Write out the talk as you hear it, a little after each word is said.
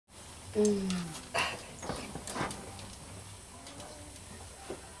They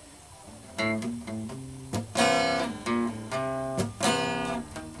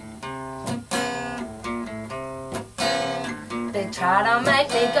try to make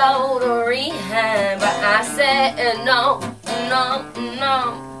me go to rehab, but I said no, no, no.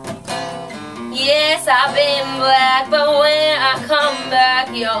 Yes, I've been black, but when I come back,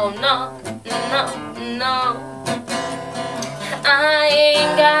 yo, no, no, no. I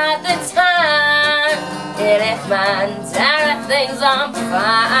ain't got the time, and if my dad thinks I'm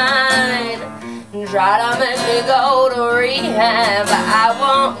fine, try to make me go to rehab, but I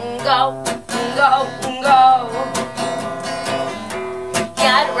won't go, go, go.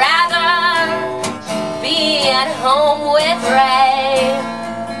 I'd rather be at home with Ray.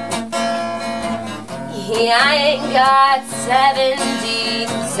 Yeah, I ain't got 70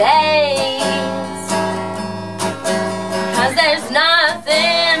 days, 'cause there's nothing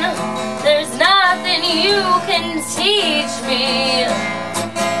you can teach me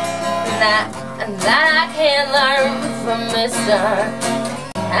that I can't learn from Mr.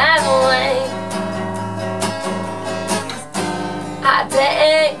 Hathaway. I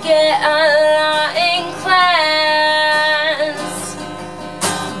didn't get a lot in class,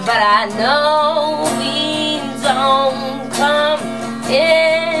 but I know we don't come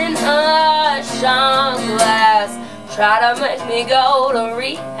in a shot glass. Try to make me go to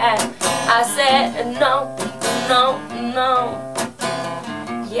rehab, I said no, no, no.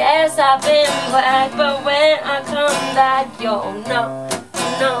 Yes, I've been black, but when I come back, yo, no,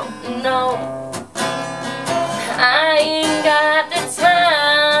 no, no. I ain't got the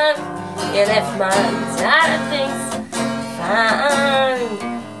time, and if my dad thinks fine,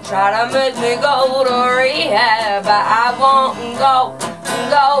 try to make me go to rehab, but I won't go,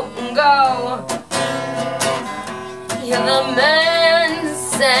 go, go. Yeah, the man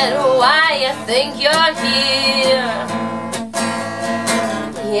said, why you think you're here?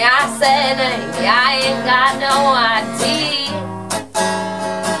 Yeah, I said, yeah, I ain't got no idea.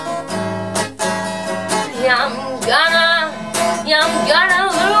 I'm gonna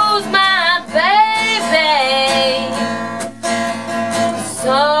lose my baby,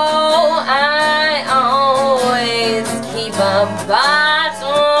 so I always keep a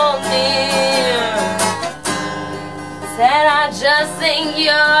bottle near. Said I just think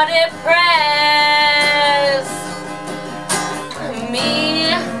you're depressed. Me,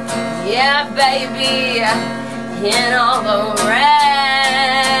 yeah baby, and all the rest.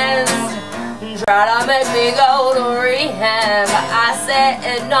 Try to make me go to rehab, I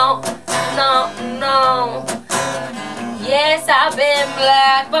said no, no, no. Yes, I've been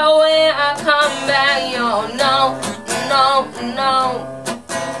black, but when I come back, yo, no, no, no.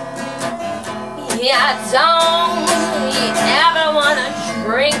 Yeah, I don't ever wanna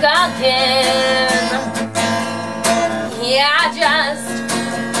drink again. Yeah, I just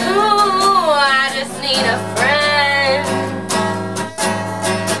need a friend.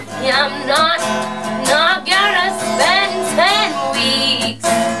 Yeah, I'm not gonna spend 10 weeks.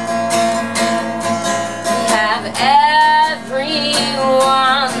 Have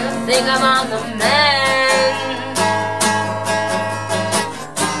everyone think I'm on the mend,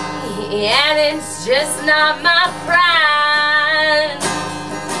 and it's just not my pride.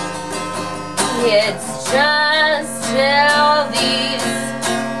 It's just till these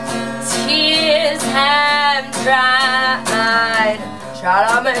tears have dried. Try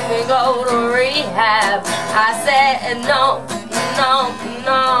to make me go to rehab, I said no, no,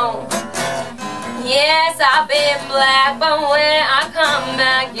 no. Yes, I've been black, but when I come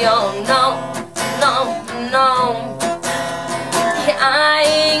back, yo, no, no, no. Yeah, I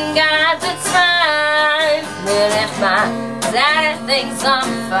ain't got the time, and if my dad thinks I'm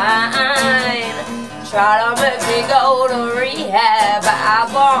fine, try to make me go to rehab, but I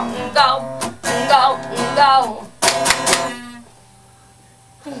won't go, go, go.